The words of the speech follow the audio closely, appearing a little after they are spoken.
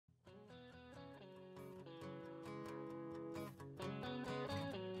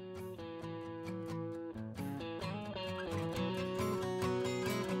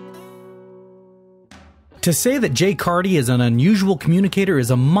To say that Jay Carty is an unusual communicator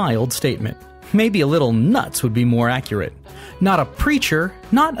is a mild statement. Maybe a little nuts would be more accurate. Not a preacher,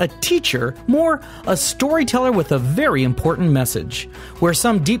 not a teacher, more a storyteller with a very important message. Where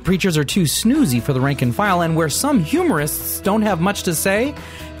some deep preachers are too snoozy for the rank and file, and where some humorists don't have much to say,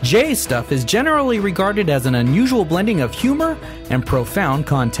 Jay's stuff is generally regarded as an unusual blending of humor and profound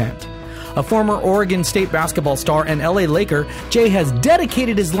content. A former Oregon State basketball star and LA Laker, Jay has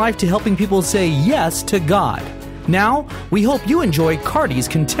dedicated his life to helping people say yes to God. Now, we hope you enjoy Carty's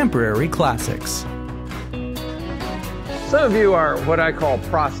contemporary classics. Some of you are what I call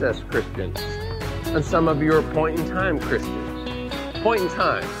process Christians, and some of you are point-in-time Christians. Point in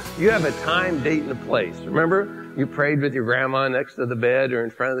time. You have a time, date, and a place. Remember, you prayed with your grandma next to the bed or in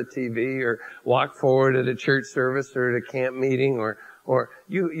front of the TV or walked forward at a church service or at a camp meeting or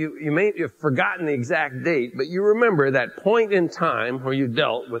you've forgotten the exact date, but you remember that point in time where you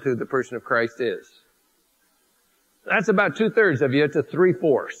dealt with who the person of Christ is. That's about 2/3 of you to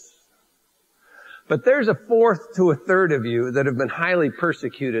 3/4. But there's a 1/4 to a 1/3 of you that have been highly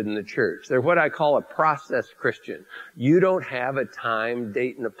persecuted in the church. They're what I call a process Christian. You don't have a time,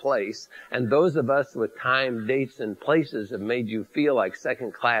 date, and a place. And those of us with time, dates, and places have made you feel like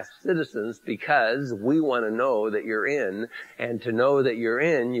second-class citizens because we want to know that you're in. And to know that you're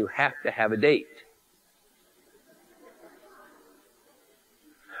in, you have to have a date.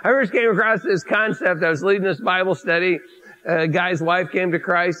 I first came across this concept. I was leading this Bible study. A guy's wife came to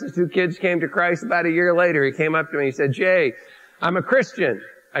Christ. His 2 kids came to Christ. About a year later, he came up to me. He said, "Jay, I'm a Christian."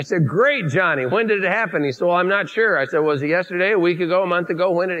 I said, "Great, Johnny. When did it happen?" He said, "Well, I'm not sure." I said, "Was it yesterday, a week ago, a month ago?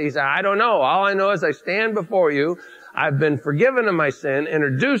 When did it?" He said, "I don't know. All I know is I stand before you. I've been forgiven of my sin,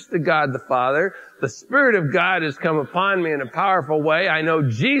 introduced to God the Father. The Spirit of God has come upon me in a powerful way. I know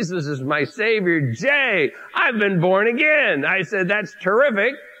Jesus is my Savior. Jay, I've been born again." I said, "That's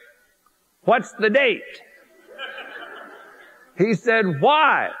terrific. What's the date?" He said,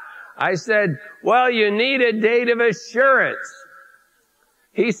 "Why?" I said, "Well, you need a date of assurance."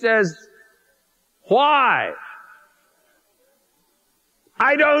 He says, "Why?"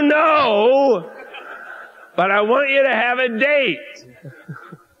 "I don't know, but I want you to have a date."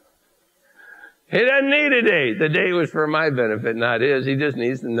 He doesn't need a date. The date was for my benefit, not his. He just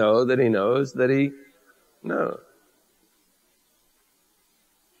needs to know that he knows that he knows.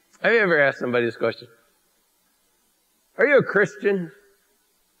 Have you ever asked somebody this question? Are you a Christian?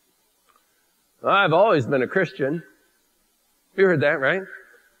 "Well, I've always been a Christian." You heard that, right?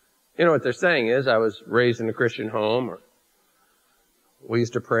 You know what they're saying is, "I was raised in a Christian home," or "We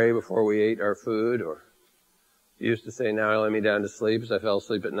used to pray before we ate our food," or "You used to say, 'Now I lay me down to sleep as I fell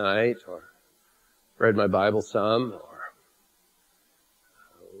asleep at night,' or "Read my Bible some," or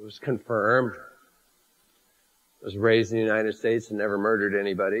 "Was confirmed," or "Was raised in the United States and never murdered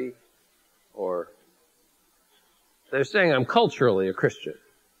anybody," or they're saying, "I'm culturally a Christian,"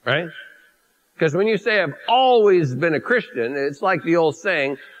 right? Because when you say, "I've always been a Christian," it's like the old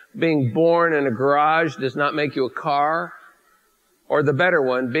saying, being born in a garage does not make you a car, or the better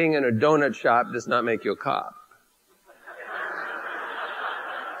one, being in a donut shop does not make you a cop.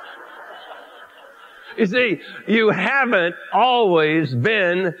 You see, you haven't always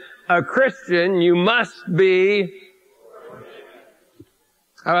been a Christian. You must be.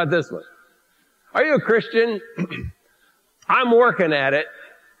 How about this one? Are you a Christian? I'm working at it.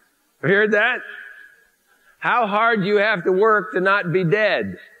 Have you heard that? How hard do you have to work to not be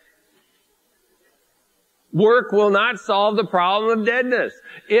dead? Work will not solve the problem of deadness.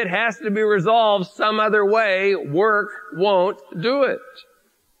 It has to be resolved some other way. Work won't do it.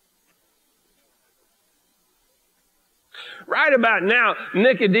 Right about now,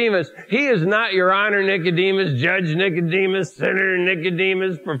 Nicodemus, he is not your honor Nicodemus, Judge Nicodemus, Senator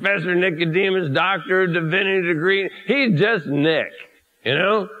Nicodemus, Professor Nicodemus, Doctor of Divinity degree. He's just Nick, you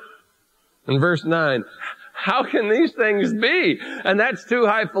know? In verse 9, how can these things be? And that's too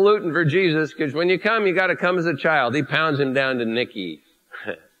highfalutin for Jesus, because when you come, you got to come as a child. He pounds him down to Nicky.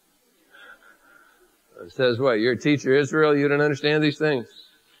 It says what? You're a teacher of Israel, you don't understand these things.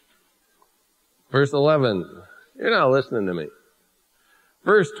 Verse 11, you're not listening to me.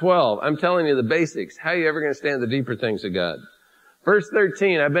 Verse 12, I'm telling you the basics. How are you ever going to stand the deeper things of God? Verse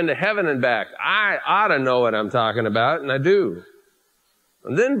 13, I've been to heaven and back. I ought to know what I'm talking about, and I do.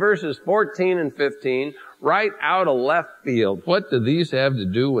 And then verses 14 and 15, right out of left field. What do these have to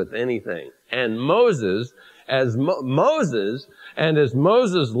do with anything? And Moses, as Moses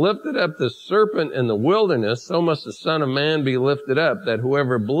lifted up the serpent in the wilderness, so must the Son of Man be lifted up, that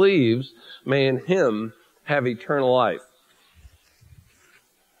whoever believes may in him have eternal life.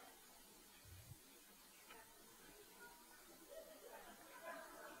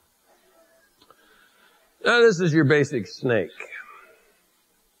 Now this is your basic snake.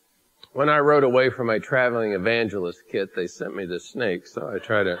 When I rode away from my traveling evangelist kit, they sent me this snake, so I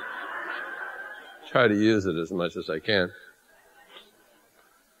try to use it as much as I can.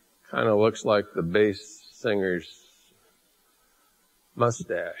 Kind of looks like the bass singer's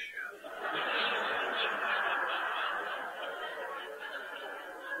mustache.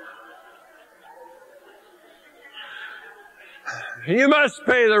 You must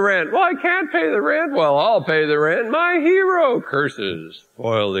pay the rent. Well, I can't pay the rent. Well, I'll pay the rent. My hero curses.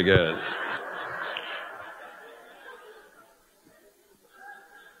 Foiled again.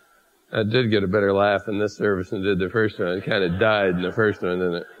 I did get a better laugh in this service than did the first one. It kind of died in the first one,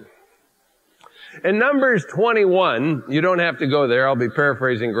 didn't it? In Numbers 21, you don't have to go there. I'll be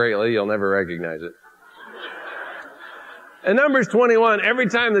paraphrasing greatly. You'll never recognize it. In Numbers 21, every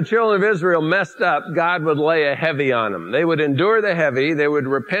time the children of Israel messed up, God would lay a heavy on them. They would endure the heavy. They would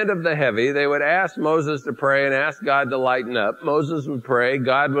repent of the heavy. They would ask Moses to pray and ask God to lighten up. Moses would pray,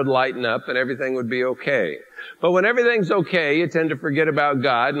 God would lighten up, and everything would be okay. But when everything's okay, you tend to forget about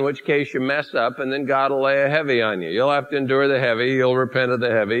God, in which case you mess up, and then God will lay a heavy on you. You'll have to endure the heavy. You'll repent of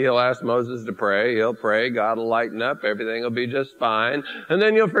the heavy. You'll ask Moses to pray. He'll pray. God will lighten up. Everything will be just fine. And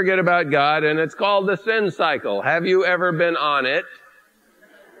then you'll forget about God, and it's called the sin cycle. Have you ever been on it?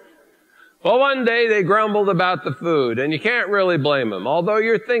 Well, one day they grumbled about the food, and you can't really blame them. Although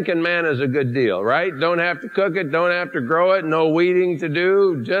you're thinking manna's a good deal, right? Don't have to cook it, don't have to grow it, no weeding to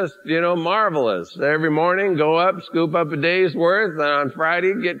do, just, marvelous. Every morning, go up, scoop up a day's worth, and on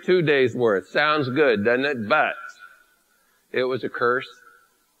Friday, get 2 days worth. Sounds good, doesn't it? But it was a curse.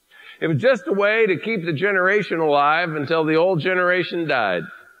 It was just a way to keep the generation alive until the old generation died.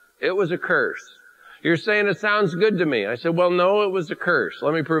 It was a curse. You're saying it sounds good to me. I said, well, no, it was a curse.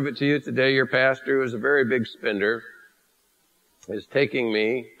 Let me prove it to you today. Your pastor, who is a very big spender, is taking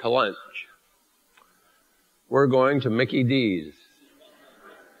me to lunch. We're going to Mickey D's.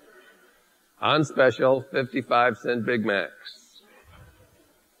 On special, 55-cent Big Macs.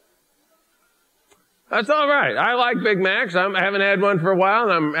 That's all right. I like Big Macs. I haven't had one for a while,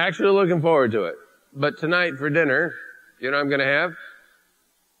 and I'm actually looking forward to it. But tonight for dinner, I'm going to have?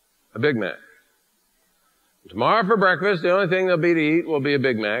 A Big Mac. Tomorrow for breakfast, the only thing there'll be to eat will be a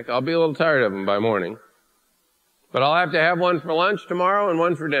Big Mac. I'll be a little tired of them by morning. But I'll have to have one for lunch tomorrow and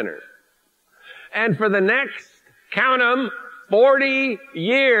one for dinner. And for the next, count 'em, 40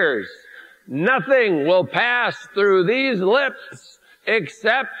 years, nothing will pass through these lips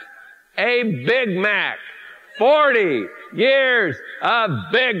except a Big Mac. 40 years of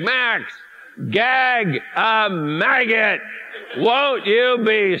Big Macs. Gag a maggot. Won't you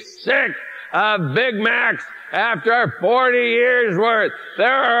be sick of Big Macs after 40 years worth? There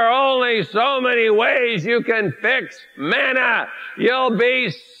are only so many ways you can fix manna. You'll be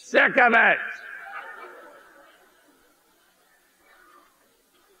sick of it.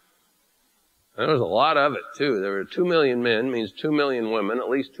 There was a lot of it, too. There were 2 million men, means 2 million women, at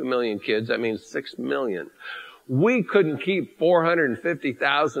least 2 million kids. That means 6 million. We couldn't keep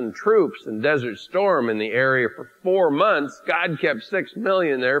 450,000 troops in Desert Storm in the area for 4 months. God kept 6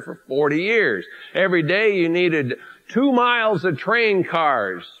 million there for 40 years. Every day you needed 2 miles of train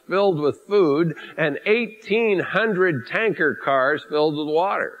cars filled with food and 1,800 tanker cars filled with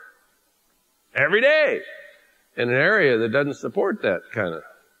water. Every day. In an area that doesn't support that kind of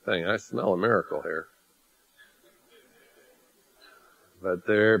thing. I smell a miracle here. But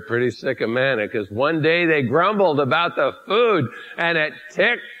they're pretty sick of manna because one day they grumbled about the food and it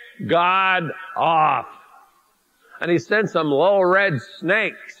ticked God off. And he sent some little red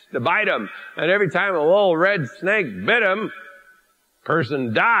snakes to bite them. And every time a little red snake bit him,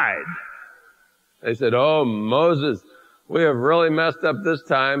 person died. They said, oh, Moses, we have really messed up this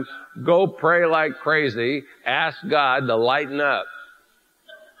time. Go pray like crazy. Ask God to lighten up.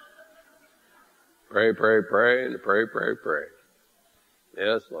 Pray, pray, pray, and pray, pray, pray.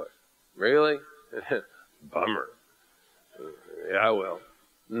 Yes, Lord. Really? Bummer. Yeah, I will.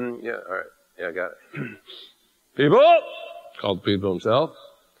 Yeah, all right. Yeah, I got it. People, called the people himself.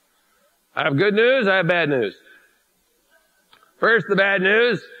 I have good news, I have bad news. First, the bad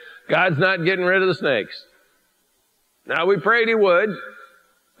news, God's not getting rid of the snakes. Now, we prayed he would,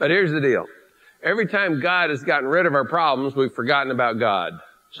 but here's the deal. Every time God has gotten rid of our problems, we've forgotten about God.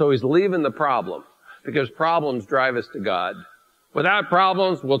 So he's leaving the problem, because problems drive us to God. Without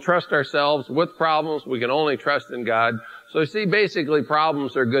problems, we'll trust ourselves. With problems, we can only trust in God. So you see, basically,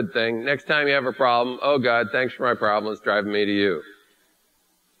 problems are a good thing. Next time you have a problem, oh God, thanks for my problem. It's driving me to you.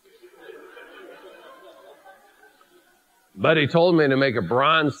 But he told me to make a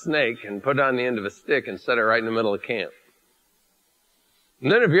bronze snake and put it on the end of a stick and set it right in the middle of camp.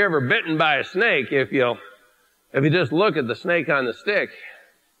 And then if you're ever bitten by a snake, if you If you just look at the snake on the stick,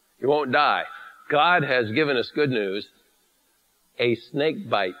 you won't die. God has given us good news, a snake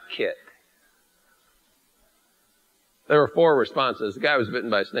bite kit. There were 4 responses. The guy was bitten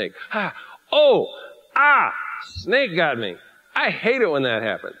by a snake. Snake got me. I hate it when that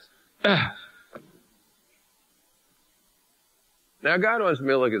happens. Now, God wants me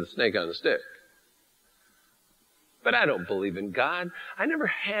to look at the snake on the stick. But I don't believe in God. I never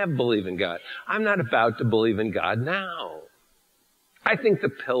have believed in God. I'm not about to believe in God now. I think the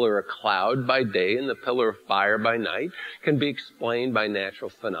pillar of cloud by day and the pillar of fire by night can be explained by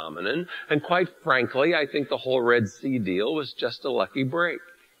natural phenomenon. And quite frankly, I think the whole Red Sea deal was just a lucky break.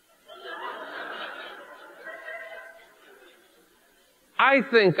 I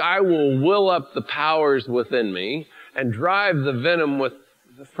think I will will up the powers within me and drive the venom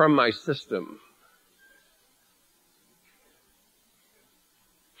from my system.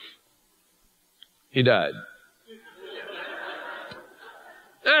 He died.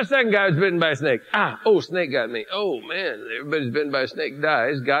 Now, the second guy was bitten by a snake. Snake got me. Oh, man, everybody's bitten by a snake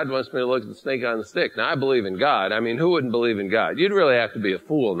dies. God wants me to look at the snake on the stick. Now, I believe in God. I mean, who wouldn't believe in God? You'd really have to be a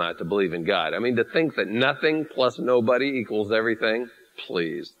fool not to believe in God. I mean, to think that nothing plus nobody equals everything,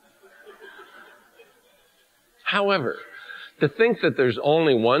 please. However, to think that there's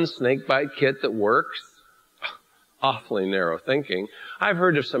only one snake bite kit that works, awfully narrow thinking. I've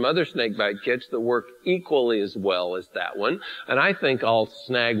heard of some other snake bite kits that work equally as well as that one, and I think I'll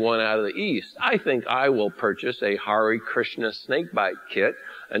snag one out of the East. I think I will purchase a Hare Krishna snake bite kit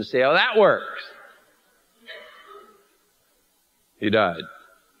and see how that works. He died.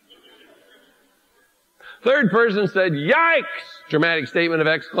 Third person said, "Yikes!" Dramatic statement of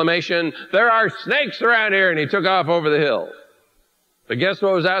exclamation. There are snakes around here, and he took off over the hill. But guess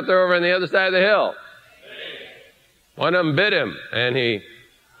what was out there over on the other side of the hill? One of them bit him, and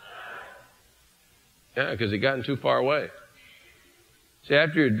because he'd gotten too far away. See,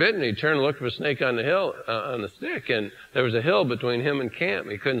 after he'd bitten, he turned and looked for a snake on the hill, on the stick, and there was a hill between him and camp.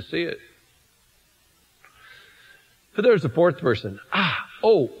 He couldn't see it. But there was a fourth person.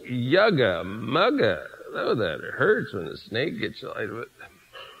 Yugga, mugga. Oh, that hurts when the snake gets light of it.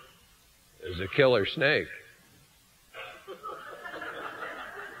 There's a killer snake.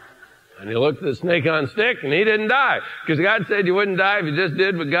 And he looked at the snake on stick, and he didn't die. Because God said you wouldn't die if you just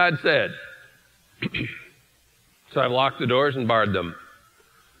did what God said. So I've locked the doors and barred them.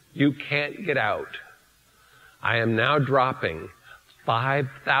 You can't get out. I am now dropping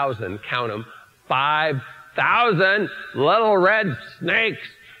 5,000, count them, 5,000 little red snakes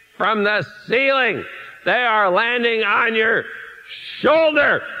from the ceiling. They are landing on your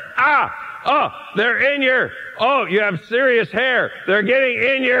shoulder. They're in your, you have serious hair. They're getting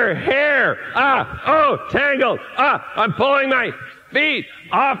in your hair. Tangled. I'm pulling my feet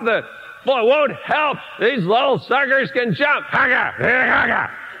off the floor. It won't help. These little suckers can jump.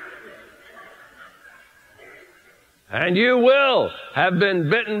 And you will have been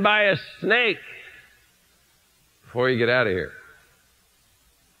bitten by a snake before you get out of here.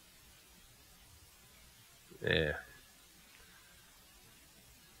 Yeah.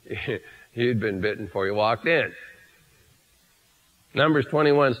 You'd been bitten before you walked in. Numbers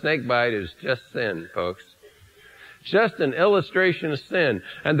 21, snake bite is just sin, folks. Just an illustration of sin.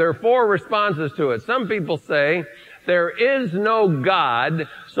 And there are 4 responses to it. Some people say, there is no God,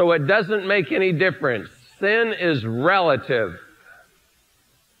 so it doesn't make any difference. Sin is relative.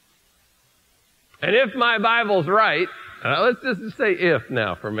 And if my Bible's right, let's just say if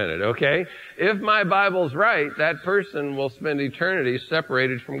now for a minute, okay? If my Bible's right, that person will spend eternity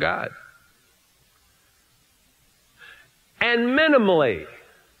separated from God. And minimally,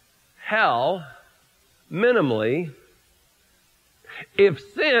 if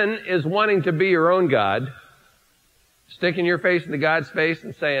sin is wanting to be your own God, sticking your face into God's face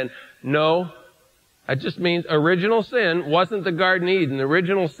and saying, no, that just means original sin wasn't the Garden of Eden. The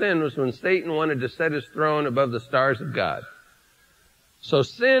original sin was when Satan wanted to set his throne above the stars of God. So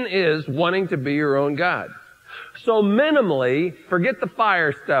sin is wanting to be your own God. So minimally, forget the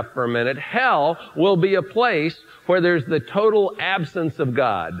fire stuff for a minute, hell will be a place where there's the total absence of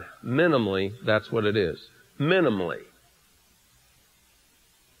God. Minimally, that's what it is. Minimally.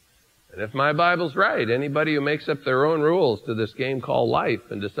 And if my Bible's right, anybody who makes up their own rules to this game called life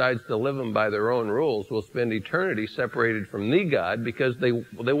and decides to live them by their own rules will spend eternity separated from the God because they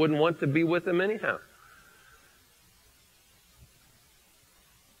wouldn't want to be with him anyhow.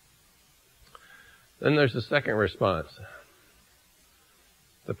 Then there's the second response.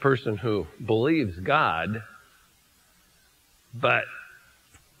 The person who believes God, but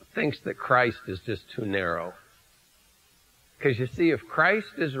thinks that Christ is just too narrow. Because you see, if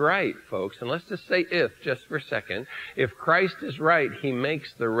Christ is right, folks, and let's just say if, just for a second, if Christ is right, He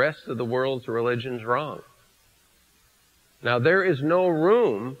makes the rest of the world's religions wrong. Now, there is no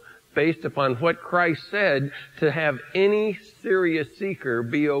room, based upon what Christ said, to have any serious seeker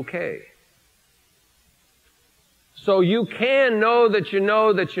be okay. So you can know that you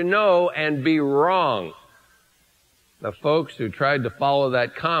know that you know and be wrong. The folks who tried to follow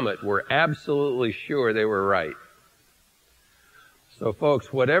that comet were absolutely sure they were right. So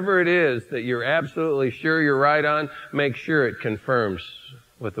folks, whatever it is that you're absolutely sure you're right on, make sure it confirms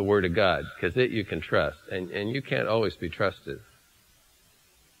with the Word of God, because it you can trust, and you can't always be trusted.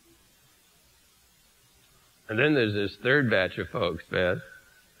 And then there's this third batch of folks, man.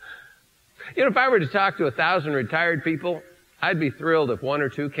 You know, if I were to talk to 1,000 retired people, I'd be thrilled if one or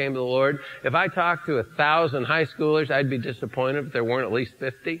two came to the Lord. If I talked to 1,000 high schoolers, I'd be disappointed if there weren't at least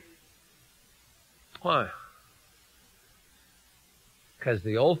 50. Why? Because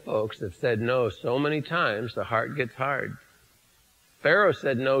the old folks have said no so many times, the heart gets hard. Pharaoh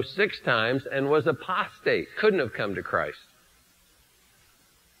said no 6 times and was apostate, couldn't have come to Christ.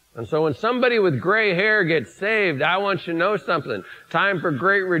 And so when somebody with gray hair gets saved, I want you to know something. Time for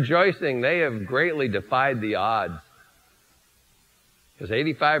great rejoicing. They have greatly defied the odds. Because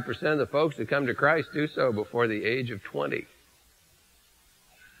 85% of the folks who come to Christ do so before the age of 20.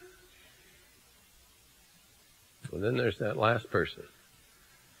 Well, then there's that last person.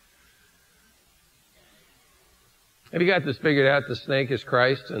 Have you got this figured out? The snake is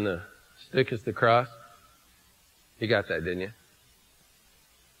Christ and the stick is the cross? You got that, didn't you?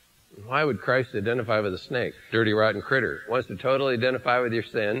 Why would Christ identify with a snake? Dirty, rotten critter. Wants to totally identify with your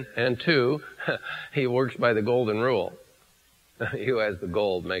sin. And 2, He works by the golden rule. He who has the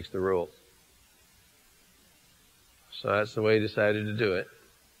gold makes the rules. So that's the way He decided to do it.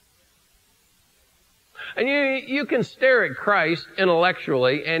 And you can stare at Christ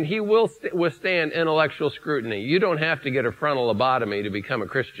intellectually, and He will withstand intellectual scrutiny. You don't have to get a frontal lobotomy to become a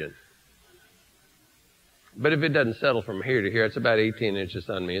Christian. But if it doesn't settle from here to here, it's about 18 inches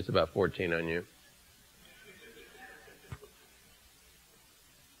on me. It's about 14 on you.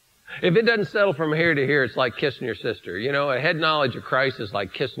 If it doesn't settle from here to here, it's like kissing your sister. You know, a head knowledge of Christ is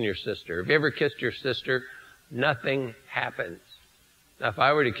like kissing your sister. If you ever kissed your sister, nothing happens. Now, if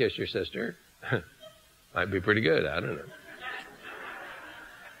I were to kiss your sister, might be pretty good. I don't know.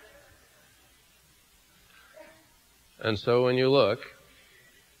 And so when you look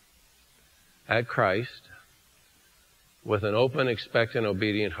at Christ with an open, expectant,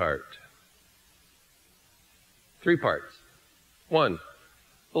 obedient heart, 3 parts. 1,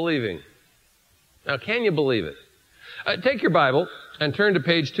 believing. Now, can you believe it? Take your Bible and turn to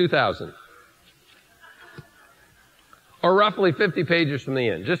page 2000. Or roughly 50 pages from the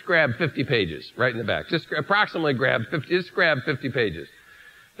end. Just grab 50 pages right in the back. Just approximately grab 50 pages.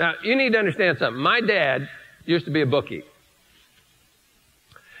 Now, you need to understand something. My dad used to be a bookie.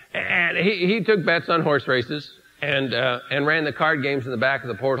 And he took bets on horse races and ran the card games in the back of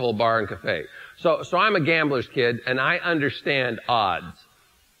the Porthole Bar and Cafe. So I'm a gambler's kid, and I understand odds.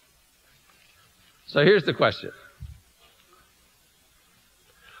 So here's the question.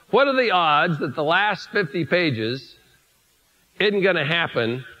 What are the odds that the last 50 pages isn't going to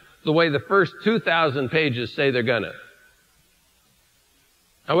happen the way the first 2,000 pages say they're going to?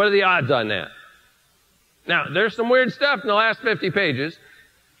 Now, what are the odds on that? Now, there's some weird stuff in the last 50 pages.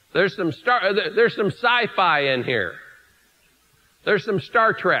 There's some sci-fi in here. There's some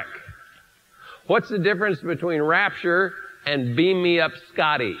Star Trek. What's the difference between rapture and beam me up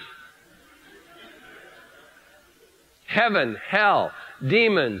Scotty? Heaven, hell,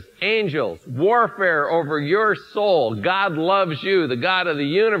 demons, angels, warfare over your soul. God loves you. The God of the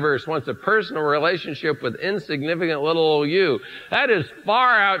universe wants a personal relationship with insignificant little old you. That is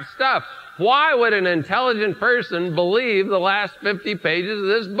far out stuff. Why would an intelligent person believe the last 50 pages of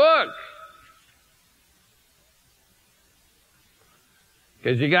this book?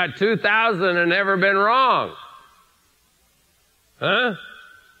 Because you got 2,000 and never been wrong. Huh?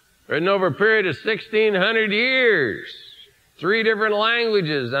 Written over a period of 1,600 years. 3 different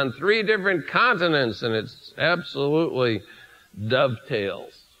languages on 3 different continents, and it's absolutely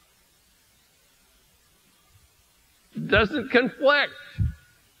dovetails. Doesn't conflict.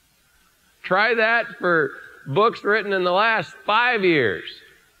 Try that for books written in the last 5 years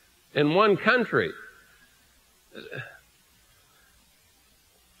in one country.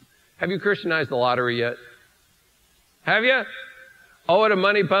 Have you Christianized the lottery yet? Have you? Oh, what a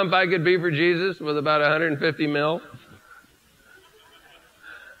money pump I could be for Jesus with about 150 mil.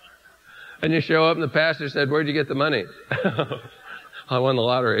 And you show up and the pastor said, "Where'd you get the money?" I won the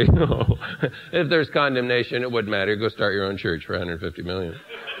lottery. No. If there's condemnation, it wouldn't matter. Go start your own church for $150 million.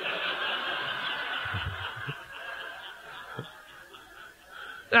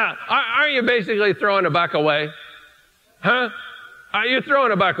 Now, aren't you basically throwing a buck away? Huh? You're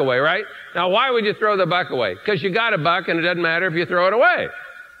throwing a buck away, right? Now, why would you throw the buck away? Because you got a buck and it doesn't matter if you throw it away.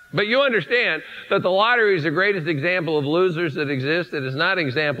 But you understand that the lottery is the greatest example of losers that exist. It is not an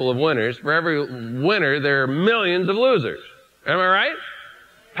example of winners. For every winner, there are millions of losers. Am I right?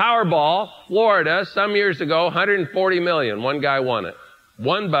 Powerball, Florida, some years ago, $140 million. One guy won it.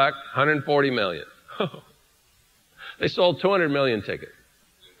 $1, $140 million. They sold 200 million tickets.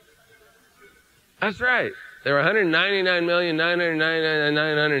 That's right. There were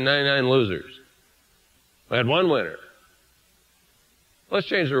 199,999,999 losers. We had one winner. Let's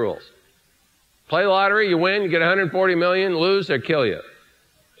change the rules. Play the lottery, you win, you get 140 million, lose, or kill you.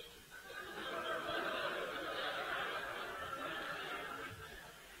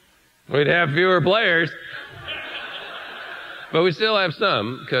 We'd have fewer players. But we still have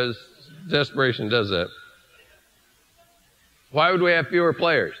some, because desperation does that. Why would we have fewer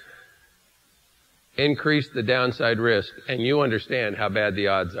players? Increase the downside risk, and you understand how bad the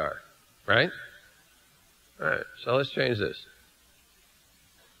odds are, right? All right, so let's change this.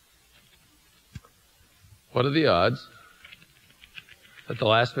 What are the odds that the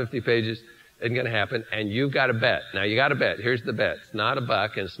last 50 pages isn't going to happen? And you've got to bet. Now, you got to bet. Here's the bet. It's not a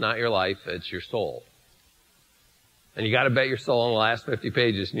buck, and it's not your life. It's your soul. And you got to bet your soul on the last 50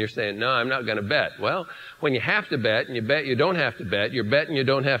 pages, and you're saying, no, I'm not going to bet. Well, when you have to bet, and you bet you don't have to bet, you're betting you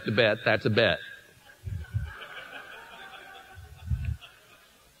don't have to bet, that's a bet.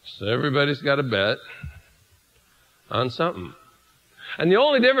 So everybody's got to bet on something. And the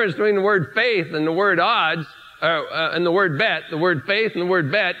only difference between the word faith and the word odds, and the word bet, the word faith and the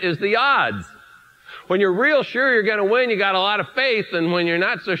word bet is the odds. When you're real sure you're going to win, you got a lot of faith, and when you're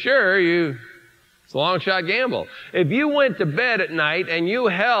not so sure, it's a long shot gamble. If you went to bed at night and you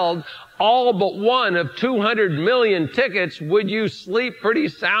held all but one of 200 million tickets, would you sleep pretty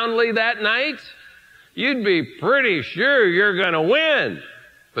soundly that night? You'd be pretty sure you're going to win.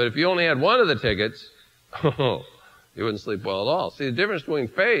 But if you only had one of the tickets, you wouldn't sleep well at all. See, the difference between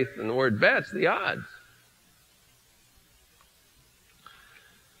faith and the word bet's the odds.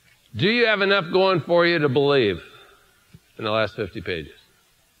 Do you have enough going for you to believe in the last 50 pages?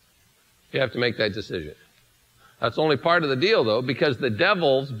 You have to make that decision. That's only part of the deal, though, because the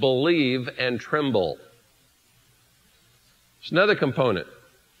devils believe and tremble. There's another component.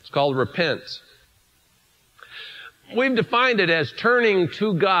 It's called repent. We've defined it as turning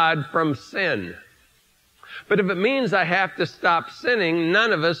to God from sin. But if it means I have to stop sinning,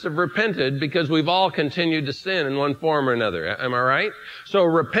 none of us have repented because we've all continued to sin in one form or another. Am I right? So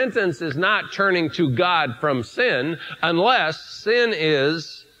repentance is not turning to God from sin unless sin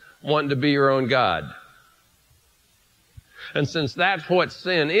is wanting to be your own God. And since that's what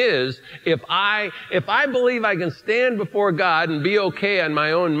sin is, if I believe I can stand before God and be okay on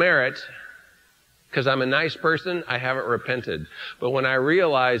my own merit, because I'm a nice person, I haven't repented. But when I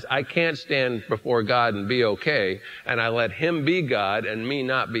realize I can't stand before God and be okay, and I let Him be God and me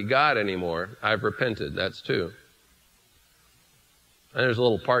not be God anymore, I've repented. That's two. And there's a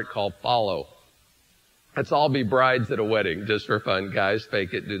little part called follow. Let's all be brides at a wedding, just for fun. Guys,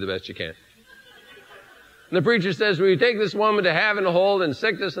 fake it, do the best you can. And the preacher says, will you take this woman to have and to hold in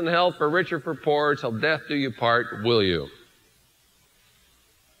sickness and health, for rich or for poor, till death do you part, will you?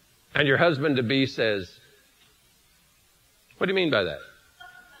 And your husband-to-be says, what do you mean by that?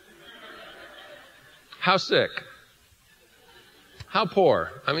 How sick? How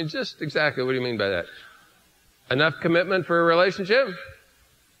poor? I mean, just exactly what do you mean by that? Enough commitment for a relationship?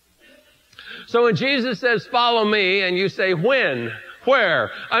 So when Jesus says, follow me, and you say, when?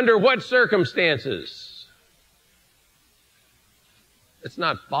 Where? Under what circumstances? It's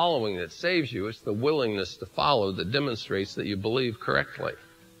not following that saves you. It's the willingness to follow that demonstrates that you believe correctly.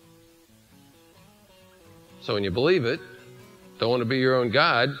 So when you believe it, don't want to be your own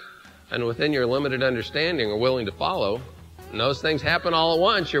God, and within your limited understanding are willing to follow, and those things happen all at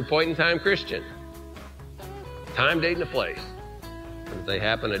once, you're a point-in-time Christian. Time, date, and a place. And if they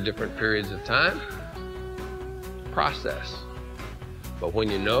happen at different periods of time, process. But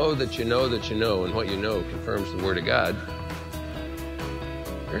when you know that you know that you know, and what you know confirms the Word of God,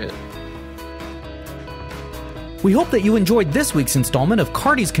 you're in. We hope that you enjoyed this week's installment of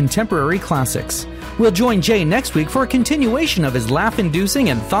Carty's Contemporary Classics. We'll join Jay next week for a continuation of his laugh-inducing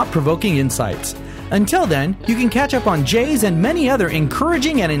and thought-provoking insights. Until then, you can catch up on Jay's and many other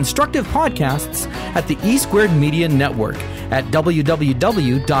encouraging and instructive podcasts at the E2 Media Network at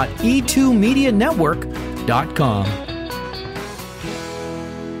www.e2medianetwork.com.